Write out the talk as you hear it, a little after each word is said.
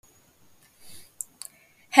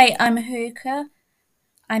Hey, I'm Hookah.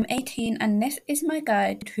 I'm 18 and this is my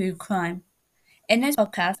guide to true crime. In this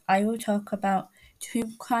podcast, I will talk about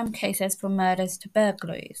true crime cases from murders to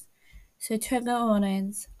burglaries. So trigger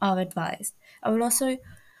warnings are advised. I will also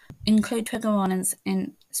include trigger warnings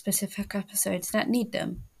in specific episodes that need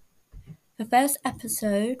them. The first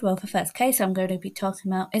case I'm going to be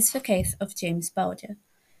talking about is the case of James Bulger.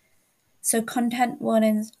 So content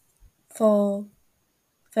warnings for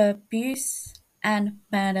the abuse and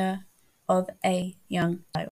murder of a young child.